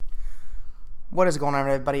What is going on,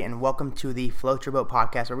 everybody, and welcome to the Float Your Boat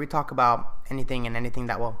podcast, where we talk about anything and anything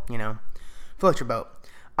that will, float your boat.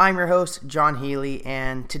 I'm your host, John Healy,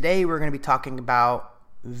 and today we're going to be talking about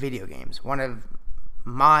video games. One of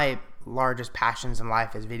my largest passions in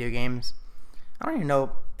life is video games. I don't even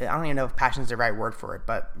know if passion is the right word for it,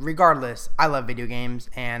 but regardless, I love video games,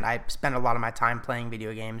 and I spend a lot of my time playing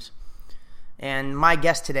video games. And my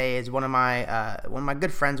guest today is one of my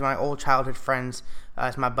good friends, my old childhood friends.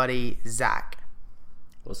 It's my buddy Zach.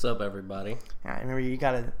 What's up, everybody?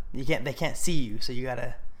 Remember, they can't see you, so you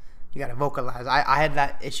gotta vocalize. I had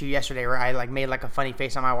that issue yesterday where I made a funny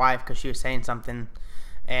face on my wife because she was saying something,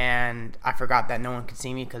 and I forgot that no one could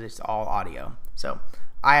see me because it's all audio. So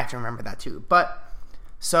I have to remember that too. But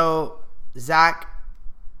so Zach,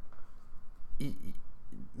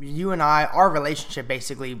 you and I, our relationship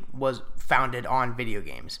basically was founded on video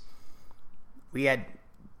games. We had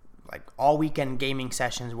all weekend gaming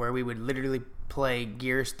sessions where we would literally play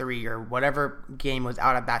Gears 3 or whatever game was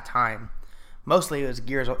out at that time. Mostly it was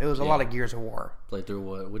Gears. It was a lot of Gears of War. Play through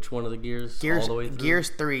what? Which one of the Gears? All the way through? Gears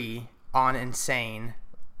 3 on Insane.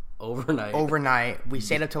 Overnight. We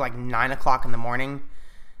stayed up till 9 o'clock in the morning,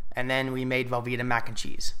 and then we made Velveeta mac and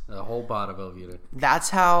cheese. A whole pot of Velveeta.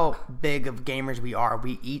 That's how big of gamers we are.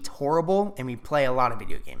 We eat horrible, and we play a lot of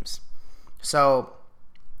video games. So,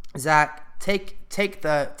 Zach, take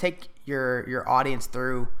your audience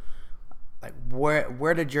through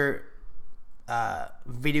where did your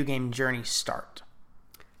video game journey start?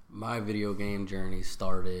 My video game journey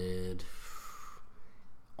started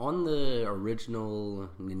on the original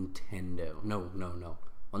Nintendo. No.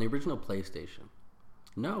 On the original PlayStation.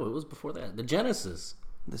 No, it was before that. The Genesis.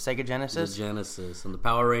 The Sega Genesis? The Genesis. And the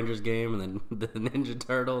Power Rangers game, and then the Ninja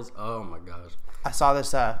Turtles. Oh my gosh. I saw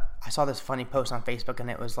this funny post on Facebook, and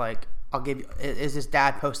it was is this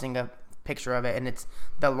dad posting a picture of it, and it's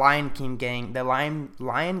the Lion King game. The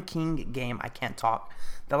Lion King game. I can't talk.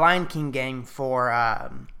 The Lion King game for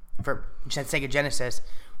Sega Genesis,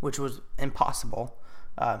 which was impossible,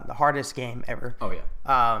 the hardest game ever. Oh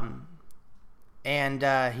yeah.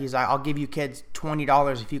 And he's like, "I'll give you kids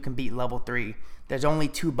 $20 if you can beat level 3. There's only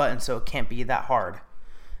 2 buttons, so it can't be that hard."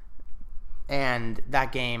 And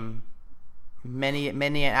that game, many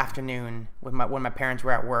an afternoon when my parents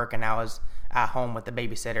were at work and I was at home with the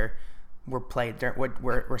babysitter,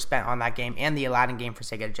 were spent on that game and the Aladdin game for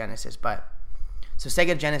Sega Genesis. But so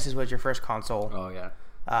Sega Genesis was your first console. Oh yeah.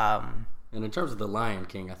 And in terms of the Lion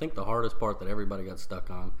King, I think the hardest part that everybody got stuck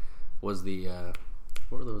on was the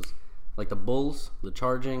what were those? The bulls, the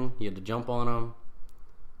charging. You had to jump on them.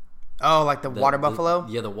 Oh, the water buffalo.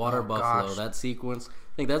 The water buffalo. Gosh. That sequence.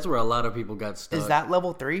 I think that's where a lot of people got stuck. Is that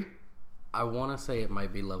level 3? I want to say it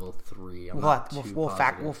might be level 3. We'll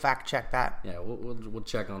fact check that. Yeah, we'll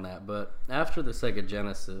check on that. But after the Sega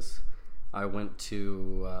Genesis, I went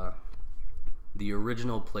to the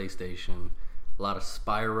original PlayStation. A lot of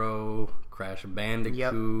Spyro, Crash Bandicoot.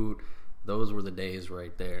 Yep. Those were the days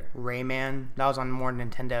right there. Rayman. That was on more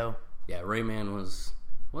Nintendo. Yeah, Rayman was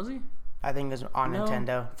he? I think it was on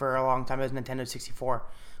Nintendo for a long time. It was Nintendo 64.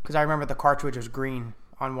 Because I remember the cartridge was green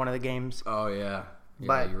on one of the games. Oh, yeah.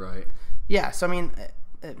 Yeah, you're right. Yeah, so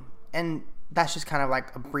and that's just kind of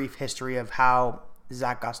a brief history of how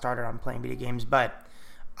Zach got started on playing video games. But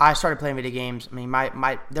I started playing video games.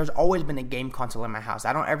 There's always been a game console in my house.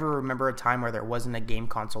 I don't ever remember a time where there wasn't a game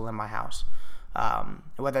console in my house.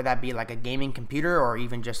 Whether that be a gaming computer or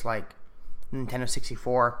even just Nintendo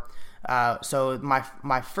 64. So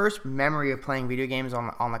my first memory of playing video games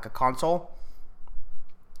on a console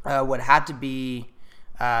would have to be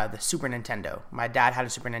the Super Nintendo. My dad had a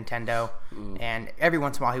Super Nintendo, and every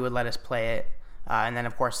once in a while he would let us play it. And then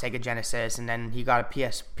of course Sega Genesis, and then he got a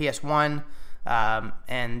PS1,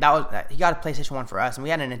 and he got a PlayStation 1 for us, and we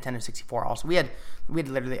had a Nintendo 64 also. We had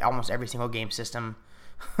literally almost every single game system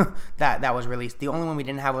that was released. The only one we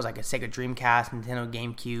didn't have was a Sega Dreamcast, Nintendo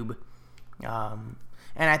GameCube,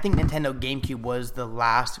 and I think Nintendo GameCube was the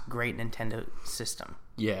last great Nintendo system.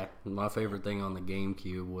 Yeah, my favorite thing on the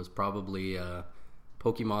GameCube was probably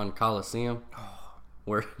Pokemon Coliseum,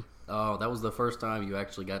 where that was the first time you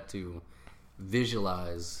actually got to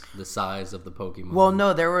visualize the size of the Pokemon. Well,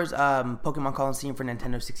 no, there was Pokemon Coliseum for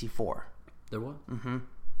Nintendo 64. There was? Mm-hmm.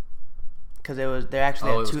 Because it was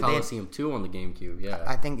Coliseum 2 on the GameCube. Yeah,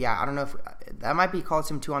 I think. Yeah, I don't know if that might be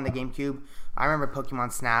Coliseum 2 on the GameCube. I remember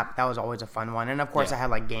Pokemon Snap. That was always a fun one, and of course I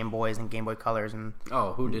had Game Boys and Game Boy Colors and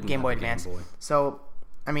who didn't Game Boy Advance. Game Boy? So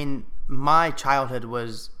my childhood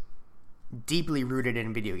was deeply rooted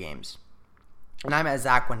in video games, and I met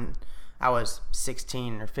Zach when I was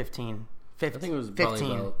 16 or 15. I think it was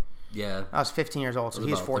 15. Yeah. I was 15 years old, so was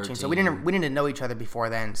he was about 14. So 13. we didn't know each other before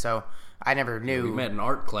then. So I never knew. We met in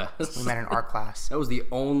art class. We met in art class. That was the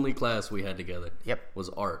only class we had together. Yep. Was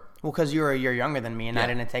art. Well, because you were a year younger than me, and I Yeah.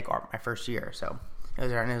 didn't take art my first year, so it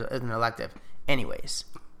was an elective. Anyways,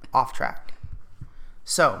 off track.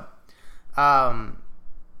 So, but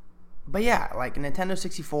yeah, like Nintendo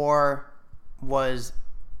 64 was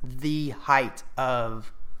the height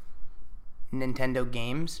of Nintendo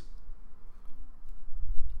games,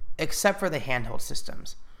 except for the handheld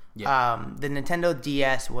systems. Yeah. The Nintendo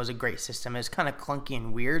DS was a great system. It was kind of clunky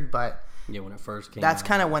and weird, but Yeah, when it first came that's out.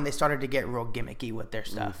 kind of when they started to get real gimmicky with their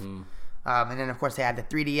stuff. Mm-hmm. And then, of course, they had the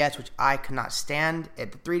 3DS, which I could not stand. The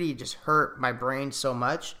 3D just hurt my brain so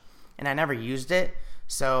much, and I never used it.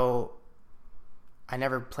 So I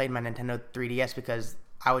never played my Nintendo 3DS because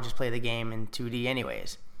I would just play the game in 2D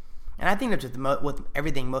anyways. And I think that's with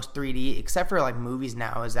everything, most 3D, except for like movies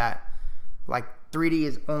now, is that like 3D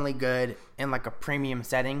is only good in like a premium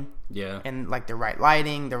setting. Yeah. And like the right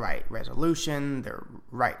lighting, the right resolution, the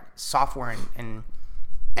right software and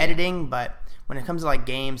editing. But when it comes to like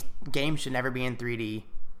games should never be in 3D.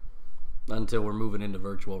 Until we're moving into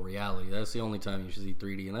virtual reality. That's the only time you should see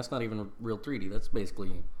 3D. And that's not even real 3D. That's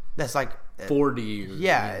basically That's like 4D. Or,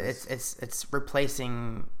 yeah, it's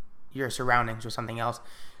replacing your surroundings with something else.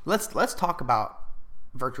 Let's talk about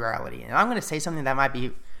virtual reality. And I'm going to say something that might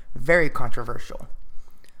be very controversial.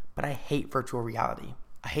 But I hate virtual reality.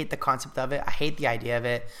 I hate the concept of it. I hate the idea of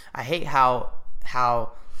it. I hate how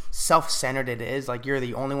self-centered it is. Like you're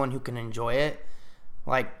the only one who can enjoy it.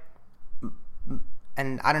 Like,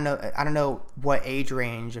 and I don't know what age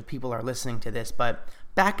range of people are listening to this, but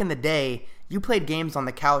back in the day, you played games on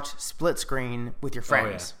the couch, split screen with your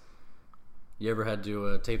friends. Oh, yeah. You ever had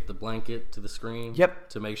to tape the blanket to the screen? Yep.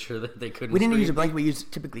 To make sure that they couldn't. We didn't use a scream? blanket. We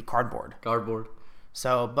used typically cardboard. Cardboard.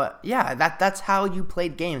 So, but yeah, that's how you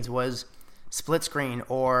played games, was split screen,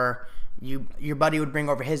 or your buddy would bring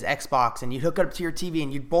over his Xbox and you'd hook it up to your TV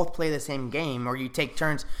and you'd both play the same game, or you'd take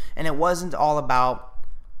turns. And it wasn't all about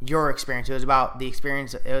your experience. It was about the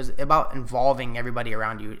experience. It was about involving everybody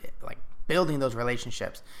around you, like building those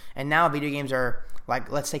relationships. And now video games are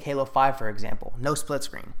like, let's take Halo 5 for example. No split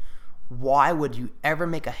screen. Why would you ever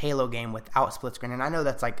make a Halo game without split screen? And I know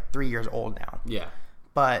that's like 3 years old now. Yeah.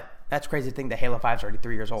 But that's crazy to think that Halo 5 is already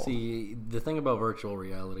 3 years old. See, the thing about virtual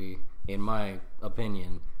reality, in my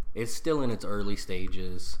opinion, it's still in its early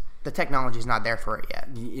stages. The technology's not there for it yet.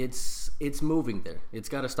 It's moving there. It's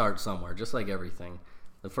got to start somewhere, just like everything.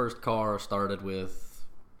 The first car started with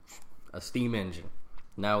a steam engine.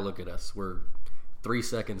 Now look at us. We're 3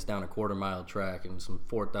 seconds down a quarter-mile track in some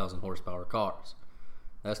 4,000 horsepower cars.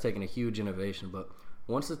 That's taken a huge innovation. But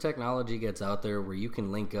once the technology gets out there where you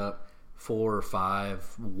can link up 4 or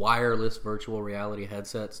 5 wireless virtual reality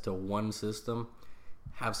headsets to one system,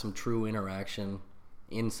 have some true interaction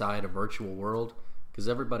inside a virtual world, because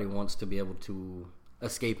everybody wants to be able to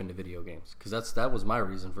escape into video games. Because that was my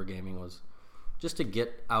reason for gaming, was just to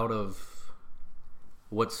get out of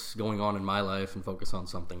what's going on in my life and focus on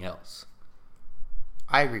something else.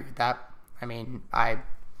 I agree with that. I mean, I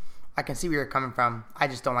can see where you're coming from. I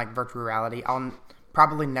just don't like virtual reality. I'll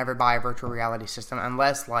probably never buy a virtual reality system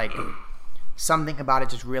unless like something about it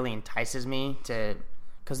just really entices me to,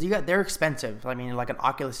 because they're expensive. I mean, like an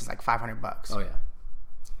Oculus is like $500. Oh yeah.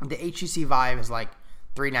 The HTC Vive is like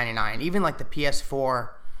 $399. Even like the PS4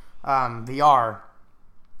 VR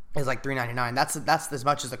is like $399. That's as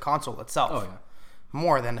much as the console itself. Oh yeah.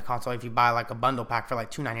 More than the console if you buy like a bundle pack for like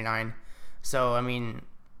 $299. So I mean,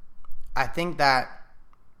 I think the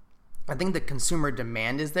consumer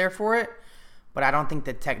demand is there for it, but I don't think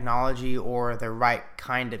the technology or the right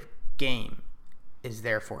kind of game is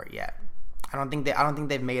there for it yet. I don't think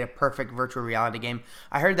they've made a perfect virtual reality game.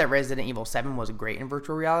 I heard that Resident Evil 7 was great in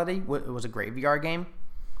virtual reality. It was a great VR game.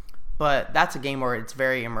 But that's a game where it's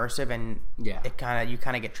very immersive and Yeah. you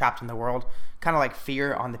kind of get trapped in the world. Kind of like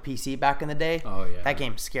Fear on the PC back in the day. Oh yeah. That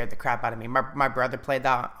game scared the crap out of me. My brother played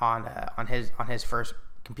that on his first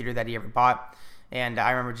computer that he ever bought, and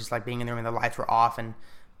I remember just like being in the room and the lights were off, and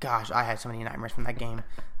gosh, I had so many nightmares from that game.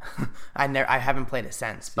 I haven't played it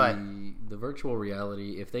since. But the virtual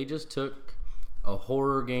reality, if they just took a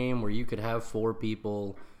horror game where you could have 4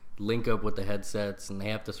 people link up with the headsets and they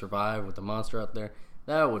have to survive with the monster out there,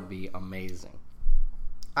 that would be amazing.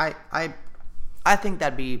 I think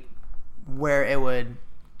that'd be where it would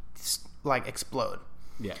like explode.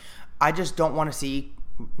 Yeah. I just don't want to see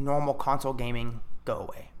normal console gaming go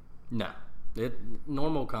away. No.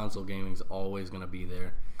 Normal console gaming is always going to be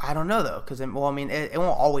there. I don't know though, because it won't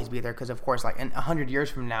always be there. Because of course, like in 100 years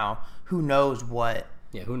from now, who knows what?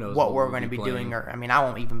 Yeah, who knows what we're going to be doing? Or I mean, I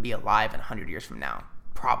won't even be alive in 100 years from now.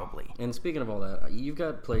 probably. And speaking of all that, you've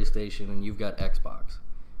got PlayStation and you've got Xbox.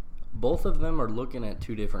 Both of them are looking at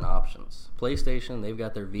two different options. PlayStation, they've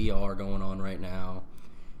got their VR going on right now.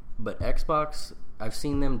 But Xbox, I've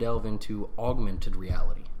seen them delve into augmented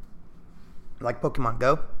reality. Like Pokemon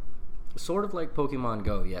Go? Sort of like Pokemon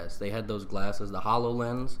Go, yes. They had those glasses, the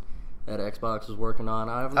HoloLens that Xbox was working on.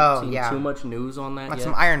 I haven't seen too much news on that yet. Like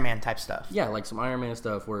some Iron Man type stuff. Yeah, like some Iron Man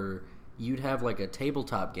stuff where you'd have like a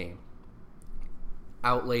tabletop game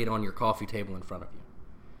outlaid on your coffee table in front of you.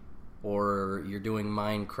 Or you're doing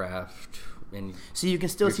Minecraft. And so you can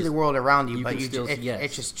still see the world around you, but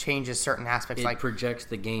it just changes certain aspects. It projects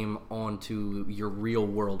the game onto your real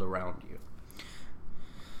world around you.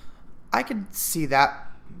 I could see that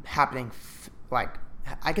happening.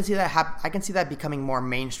 I can see that becoming more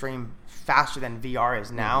mainstream faster than VR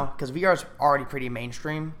is now, because VR is already pretty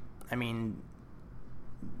mainstream. I mean,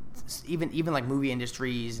 even like movie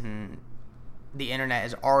industries and the internet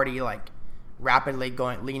is already like rapidly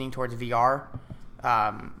leaning towards VR.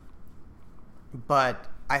 But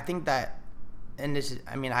I think that, and this is,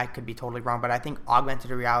 I mean, I could be totally wrong, but I think augmented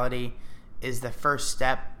reality is the first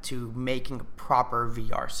step to making a proper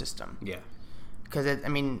VR system. Yeah. Because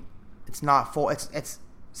it's not full. It's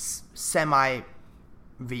semi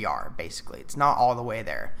VR basically. It's not all the way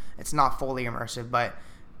there. It's not fully immersive. But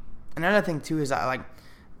another thing too is that like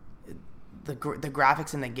the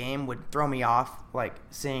graphics in the game would throw me off. Like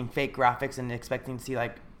seeing fake graphics and expecting to see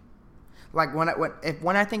like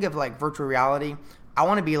when I think of like virtual reality, I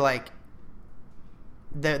want to be like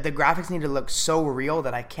the graphics need to look so real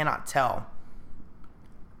that I cannot tell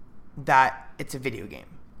that it's a video game.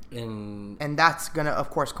 And that's going to, of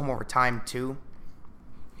course, come over time, too.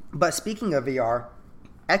 But speaking of VR,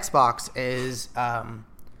 Xbox is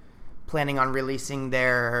planning on releasing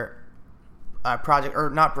their project, or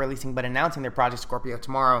not releasing, but announcing their Project Scorpio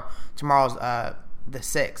tomorrow. Tomorrow's the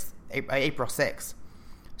 6th, April 6th.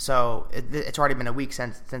 So it's already been a week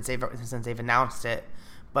since they've announced it.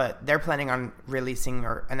 But they're planning on releasing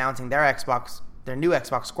or announcing their new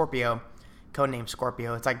Xbox Scorpio, codenamed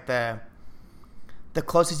Scorpio. It's like the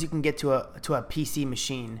closest you can get to a PC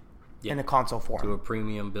machine in a console form. To a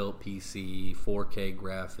premium built PC, 4K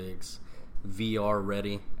graphics, VR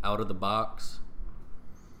ready, out of the box.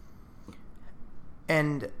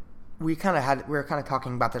 And we were kind of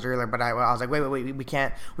talking about this earlier, but I was like, wait, we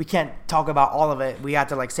can't talk about all of it. We have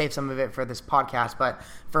to like save some of it for this podcast. But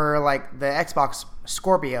for like the Xbox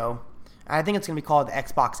Scorpio, I think it's going to be called the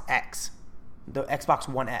Xbox X, the Xbox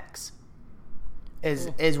One X.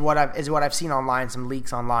 Is what I've seen online, some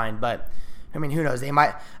leaks online, but I mean, who knows? They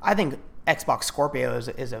might. I think Xbox Scorpio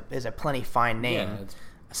is a plenty fine name. Yeah,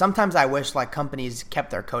 sometimes I wish like companies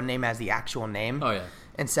kept their code name as the actual name. Oh yeah.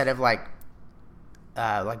 Instead of like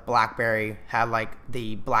BlackBerry had like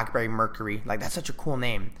the BlackBerry Mercury. Like that's such a cool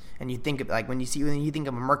name. And you think of like when you think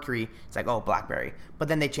of a Mercury, it's like, oh, BlackBerry. But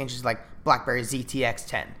then they changed it to like BlackBerry ZTX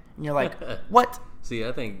 10. And you're like, what? See,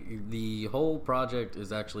 I think the whole project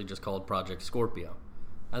is actually just called Project Scorpio.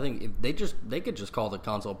 I think if they could just call the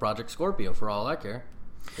console Project Scorpio for all I care.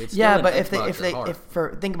 Yeah, but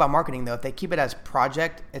think about marketing though, if they keep it as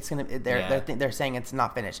project, it's gonna they're saying it's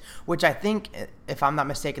not finished. Which I think, if I'm not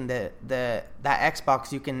mistaken, that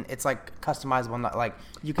Xbox it's like customizable, not like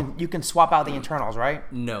you can swap out the internals, right?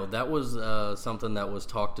 No, that was something that was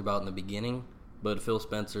talked about in the beginning, but Phil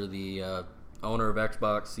Spencer, the owner of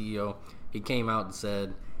Xbox, CEO, he came out and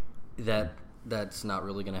said that that's not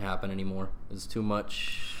really going to happen anymore. It's too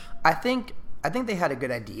much. I think they had a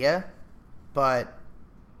good idea, but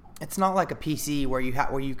it's not like a PC where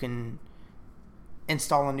you can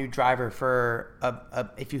install a new driver for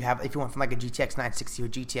if you went from like a GTX 960 to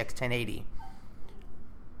a GTX 1080.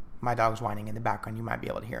 My dog's whining in the background. You might be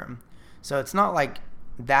able to hear him. So it's not like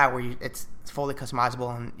that where it's fully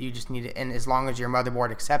customizable and you just need it. And as long as your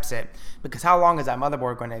motherboard accepts it, because how long is that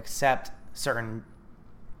motherboard going to accept certain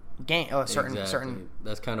certain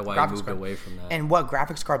that's kind of why I moved away from that. And what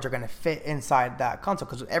graphics cards are going to fit inside that console,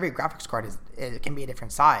 because every graphics card it can be a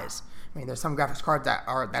different size. I mean, there's some graphics cards that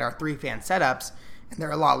are 3-fan setups and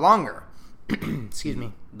they're a lot longer. Excuse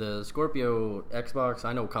me. The Scorpio Xbox,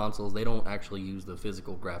 I know consoles, they don't actually use the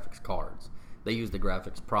physical graphics cards. They use the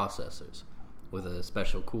graphics processors with a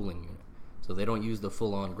special cooling unit. So they don't use the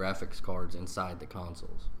full-on graphics cards inside the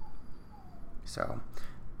consoles. So,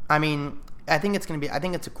 I mean, I think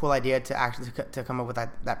it's a cool idea to actually to come up with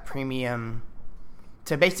that premium,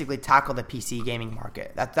 to basically tackle the PC gaming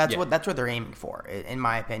market. That's what they're aiming for, in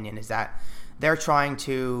my opinion, is that they're trying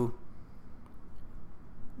to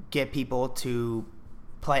get people to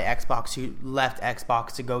play Xbox who left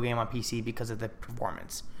Xbox to go game on PC because of the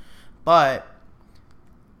performance. But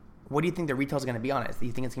what do you think the retail is going to be on it? Do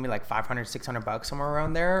you think it's going to be like $500, $600 somewhere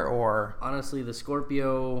around there, or? Honestly, the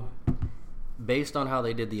Scorpio, based on how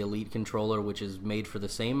they did the Elite controller, which is made for the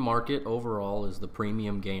same market overall as the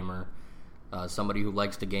premium gamer, somebody who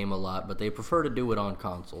likes to game a lot, but they prefer to do it on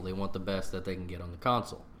console. They want the best that they can get on the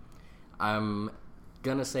console. I'm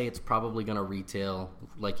gonna say it's probably gonna retail,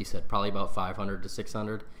 like you said, probably about $500 to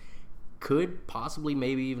 $600. Could possibly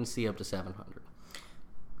maybe even see up to $700.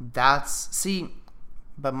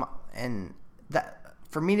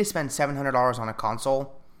 For me to spend $700 on a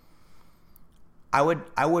console, I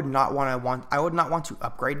would not want to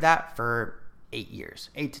upgrade that for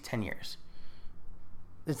 8 to 10 years.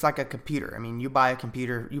 It's like a computer. I mean, you buy a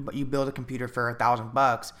computer, you build a computer for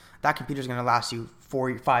 $1,000. That computer is going to last you 4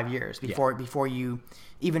 or 5 years before you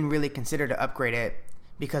even really consider to upgrade it,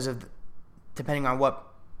 because of depending on what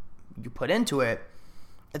you put into it,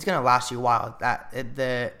 it's going to last you a while.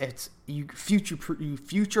 You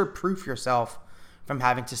future proof yourself from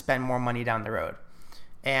having to spend more money down the road.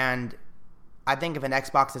 And I think if an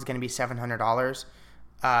Xbox is going to be $700,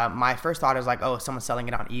 my first thought is like, oh, someone's selling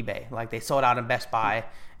it on eBay. Like they sold out in Best Buy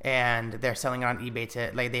and they're selling it on eBay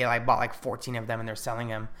they bought like 14 of them and they're selling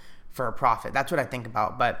them for a profit. That's what I think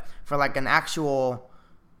about. But for like an actual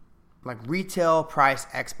like retail price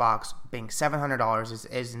Xbox being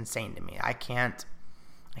 $700 is insane to me. I can't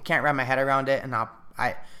wrap my head around it, and I'll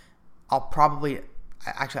probably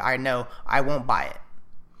I know I won't buy it.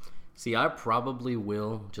 See, I probably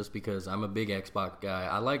will, just because I'm a big Xbox guy.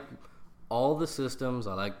 I like all the systems.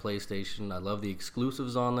 I like PlayStation. I love the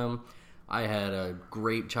exclusives on them. I had a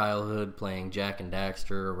great childhood playing Jak and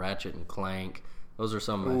Daxter, Ratchet and Clank. Those are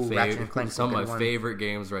some of my favorite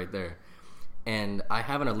games right there. And I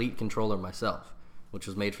have an Elite controller myself, which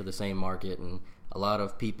was made for the same market, and a lot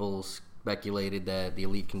of people speculated that the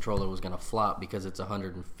Elite controller was going to flop because it's a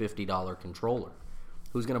 $150 controller.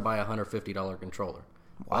 Who's going to buy a $150 controller?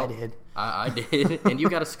 Well, I did. I did, and you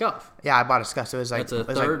got a Scuf. Yeah, I bought a Scuf. So it was like it's a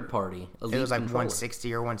third party Elite. It was like controller.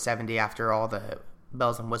 $160 or $170 after all the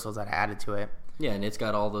bells and whistles that I added to it. Yeah, and it's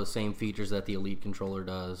got all the same features that the Elite controller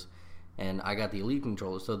does. And I got the Elite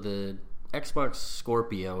controller, so the Xbox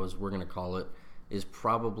Scorpio, as we're going to call it, is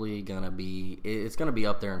probably going to be... It's going to be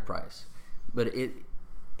up there in price. But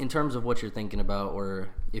in terms of what you're thinking about, or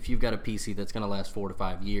if you've got a PC that's going to last 4 to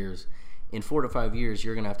 5 years, in 4 to 5 years,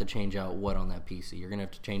 you're going to have to change out what on that PC? You're going to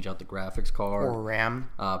have to change out the graphics card. Or RAM.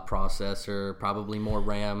 Processor, probably more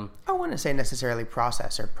RAM. I wouldn't say necessarily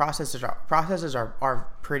processor. Processors are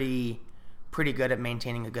pretty good at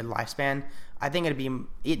maintaining a good lifespan. I think it'd be...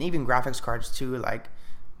 Even graphics cards, too, like...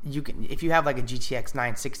 You can, if you have like a GTX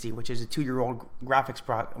 960, which is a 2-year-old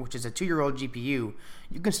which is a 2-year-old GPU,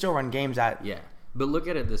 you can still run games at. Yeah, but look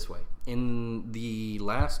at it this way: in the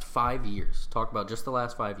last 5 years, talk about just the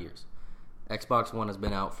last 5 years, Xbox One has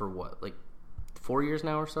been out for what, like 4 years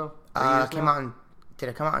now or so? Did it come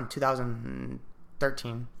out in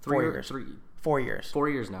 2013? 4 years. 4 years. 4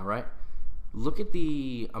 years now, right? Look at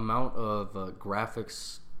the amount of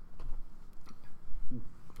graphics.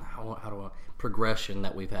 Progression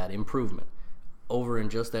that we've had, improvement over in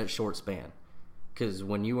just that short span. Because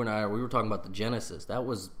when you and I, we were talking about the Genesis, that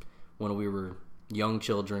was when we were young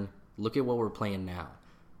children. Look at what we're playing now.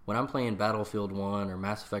 When I'm playing Battlefield 1 or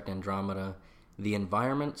Mass Effect Andromeda, the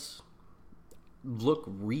environments look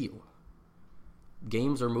real.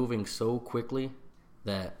 Games are moving so quickly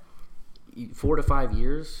that 4 to 5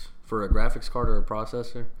 years for a graphics card or a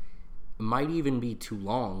processor might even be too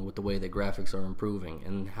long with the way that graphics are improving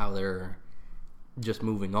and how they're just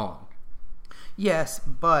moving on. Yes,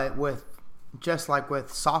 but with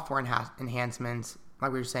software enhancements,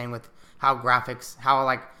 like we were saying, with how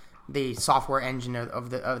like the software engine of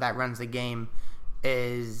that runs the game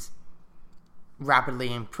is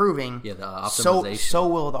rapidly improving. Yeah, the optimization. So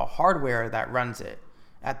will the hardware that runs it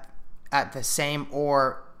at the same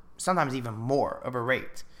or sometimes even more of a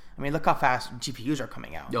rate. I mean, look how fast GPUs are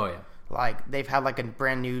coming out. Oh yeah. Like they've had like a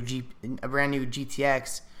brand new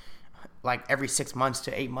GTX like every 6 months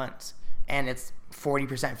to 8 months, and it's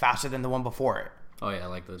 40% faster than the one before it. Oh yeah,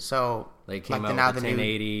 like they came like out with the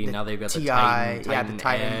 1080. Now they've got TI, the Titan the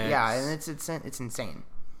Titan, X. yeah, and it's insane.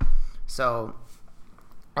 So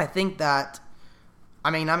I think that,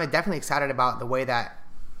 I mean, I'm definitely excited about the way that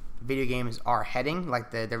video games are heading,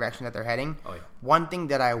 like the direction that they're heading. Oh yeah. One thing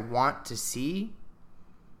that I want to see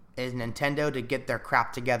is Nintendo to get their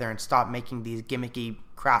crap together and stop making these gimmicky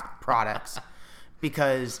crap products.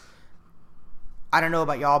 Because I don't know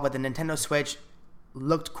about y'all, but the Nintendo Switch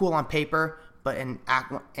looked cool on paper, but in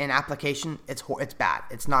application, it's bad.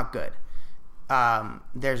 It's not good. You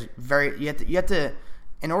have to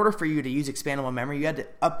in order for you to use expandable memory, you had to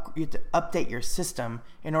update your system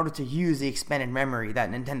in order to use the expanded memory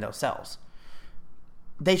that Nintendo sells.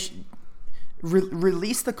 They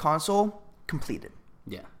release the console completed.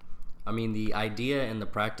 Yeah. I mean, the idea and the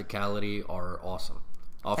practicality are awesome.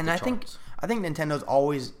 And I think Nintendo's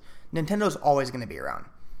always going to be around.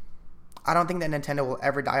 I don't think that Nintendo will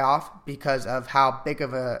ever die off because of how big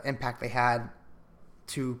of an impact they had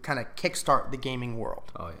to kind of kickstart the gaming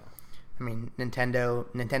world. Oh yeah. I mean,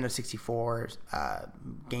 Nintendo 64,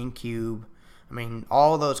 GameCube. I mean,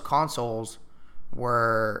 all those consoles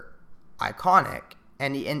were iconic,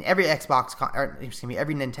 and every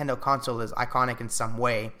every Nintendo console is iconic in some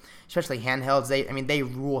way. Especially handhelds. They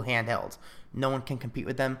rule handhelds. No one can compete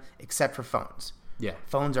with them except for phones. Yeah,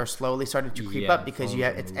 phones are slowly starting to creep up because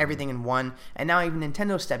it's everything in one, and now even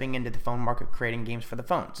Nintendo's stepping into the phone market, creating games for the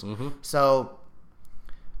phones. Mm-hmm. So,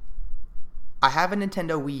 I have a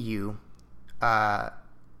Nintendo Wii U. I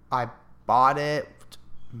bought it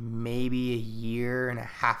maybe a year and a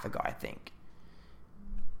half ago, I think.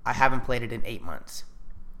 I haven't played it in 8 months.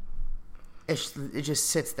 It just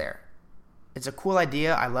sits there. It's a cool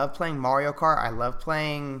idea. I love playing Mario Kart. I love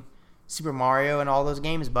playing Super Mario and all those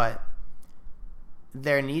games, but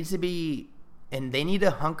there needs to be, and they need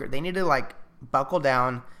to like buckle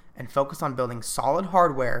down and focus on building solid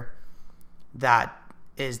hardware that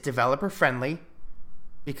is developer friendly,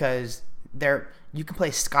 because you can play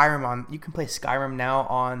Skyrim now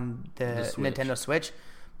on the Switch. Nintendo Switch,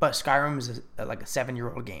 but Skyrim is like a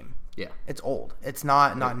 7-year-old game. Yeah, it's old. It's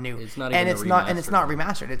not new. It's not and even it's not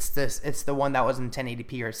remastered. It's the one that was in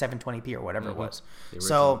 1080p or 720p or whatever it was.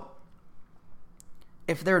 So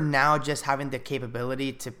if they're now just having the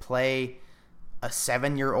capability to play a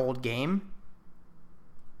 7-year-old game,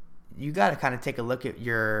 you got to kind of take a look at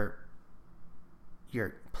your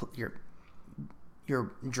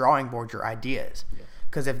drawing board, your ideas.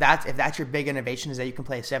 Because if that's your big innovation, is that you can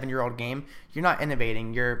play a 7-year-old game, you're not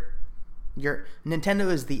innovating.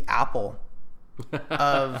 Nintendo is the Apple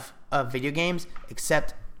of video games,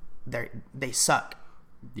 except they suck.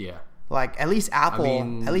 Yeah. Like at least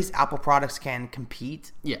Apple products can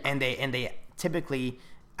compete. Yeah. And they typically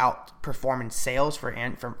outperform in sales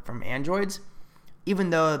from Androids, even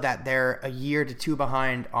though that they're a year to 2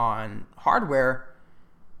 behind on hardware.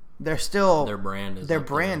 They're still their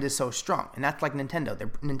brand is so strong, and that's like Nintendo.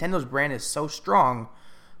 Nintendo's brand is so strong,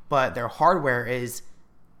 but their hardware is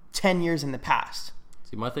 10 years in the past.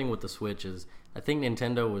 See, my thing with the Switch is I think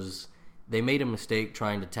they made a mistake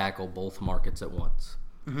trying to tackle both markets at once.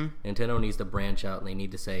 Mm-hmm. Nintendo needs to branch out, and they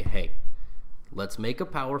need to say, hey, let's make a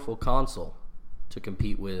powerful console to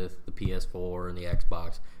compete with the PS4 and the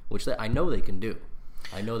Xbox, which I know they can do.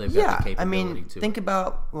 I know they've got the capability to. Think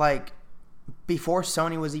about, like, before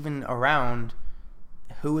Sony was even around,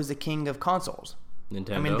 who was the king of consoles?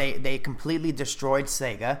 Nintendo. I mean, they completely destroyed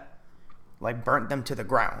Sega, like burnt them to the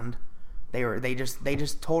ground. They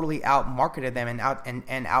just totally outmarketed them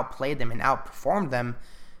and outplayed them and outperformed them.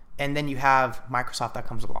 And then you have Microsoft that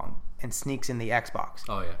comes along and sneaks in the Xbox.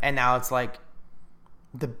 Oh yeah. And now it's like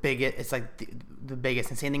the biggest. It's like the biggest.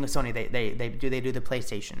 And same thing with Sony. They do the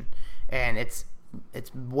PlayStation, and it's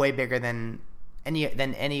way bigger than any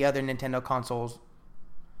other Nintendo consoles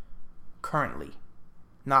currently.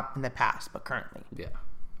 Not in the past, but currently. Yeah.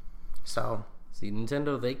 So see,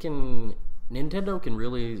 Nintendo can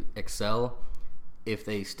really excel if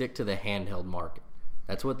they stick to the handheld market.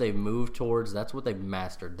 That's what they've moved towards. That's what they've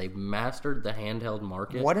mastered. They've mastered the handheld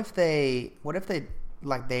market. What if they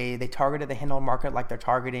like they targeted the handheld market like they're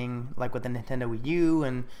targeting like with the Nintendo Wii U?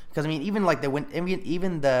 And because I mean even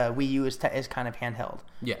the Wii U is kind of handheld.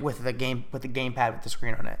 Yeah. With the gamepad with the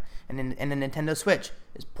screen on it, and the Nintendo Switch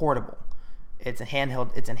is portable. It's a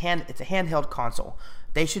handheld console.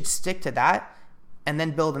 They should stick to that, and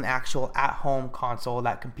then build an actual at-home console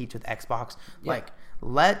that competes with Xbox. Yeah. Like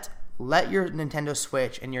let your Nintendo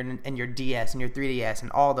Switch and your DS and your 3DS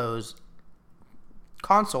and all those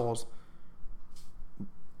consoles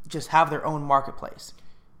just have their own marketplace.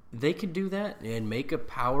 They could do that and make a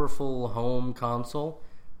powerful home console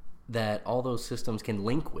that all those systems can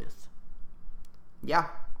link with. Yeah.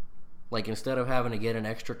 Like instead of having to get an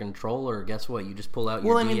extra controller, guess what? You just pull out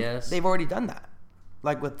your DS. They've already done that.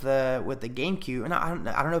 Like with the GameCube, and I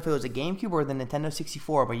don't know if it was a GameCube or the Nintendo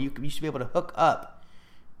 64, but you used to be able to hook up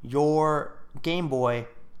your Game Boy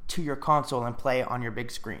to your console and play it on your big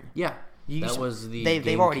screen. Yeah,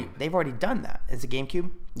 they've already done that. It's a GameCube.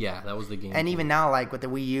 Yeah, that was the GameCube. And even now, like with the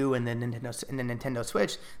Wii U and the Nintendo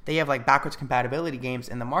Switch, they have like backwards compatibility games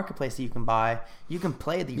in the marketplace that you can buy. You can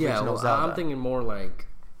play the original Zelda. I'm thinking more like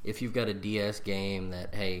if you've got a DS game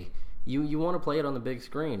that hey, you want to play it on the big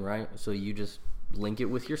screen, right? So you just link it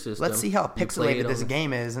with your system. Let's see how You play it pixelated this on-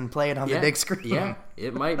 game is and play it on the big screen. Yeah,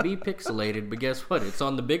 it might be pixelated, but guess what? It's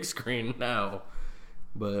on the big screen now.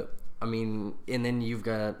 But I mean, and then you've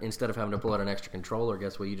got, instead of having to pull out an extra controller,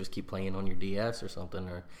 guess what? You just keep playing on your DS or something.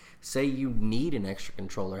 Or say you need an extra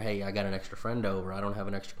controller. Hey, I got an extra friend over. I don't have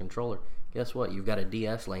an extra controller. Guess what? You've got a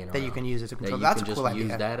DS laying around That you can use as a controller. That you That's can a cool just idea.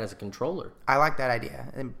 use that as a controller. I like that idea.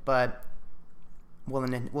 But will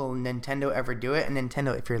Nintendo ever do it? And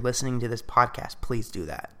Nintendo, if you're listening to this podcast, please do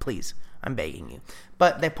that. Please. I'm begging you.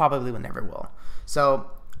 But they probably never will. So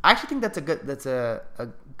I actually think that's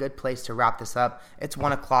a good place to wrap this up. It's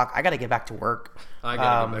 1:00. I got to get back to work. I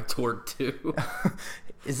gotta get back to work too.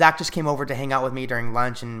 Zach just came over to hang out with me during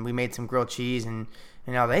lunch, and we made some grilled cheese. And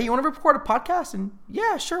I was like, hey, you want to record a podcast? And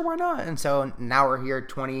yeah, sure, why not? And so now we're here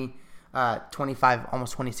 25,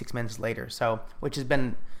 almost 26 minutes later. So, which has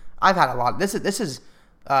been, I've had a lot. This is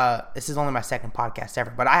only my second podcast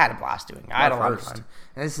ever, but I had a blast doing it. I had a lot of fun.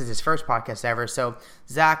 And this is his first podcast ever. So,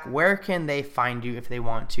 Zach, where can they find you if they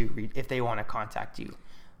want to contact you?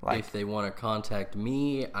 If they want to contact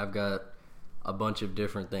me, I've got a bunch of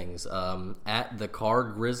different things. At the Car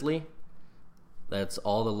Grizzly, that's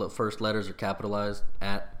all the first letters are capitalized.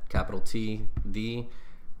 At capital T, the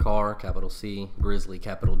Car, capital C, Grizzly,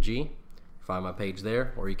 capital G. Find my page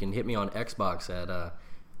there, or you can hit me on Xbox at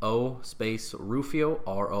O space Rufio,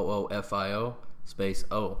 ROOFIO space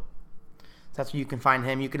O. That's where you can find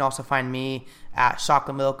him. You can also find me at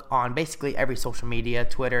Chocolate Milk on basically every social media,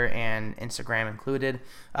 Twitter and Instagram included.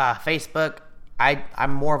 Facebook,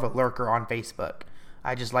 I'm more of a lurker on Facebook.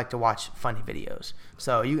 I just like to watch funny videos.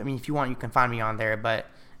 So if you want, you can find me on there, but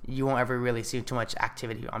you won't ever really see too much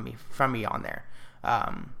activity from me on there.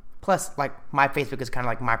 Plus, like, my Facebook is kind of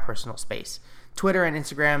like my personal space. Twitter and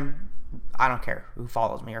Instagram, I don't care who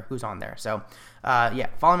follows me or who's on there. So,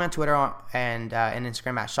 follow me on Twitter and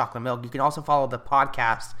Instagram at Chocolate Milk. You can also follow the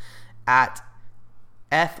podcast at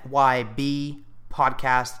FYB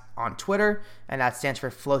Podcast on Twitter, and that stands for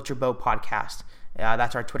Float Your Boat Podcast.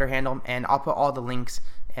 That's our Twitter handle, and I'll put all the links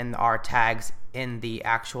and our tags in the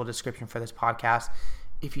actual description for this podcast.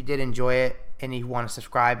 If you did enjoy it and you want to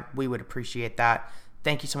subscribe, we would appreciate that.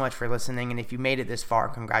 Thank you so much for listening, and if you made it this far,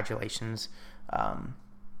 congratulations.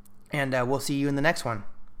 And we'll see you in the next one.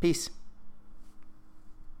 Peace.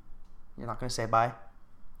 You're not going to say bye?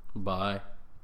 Bye.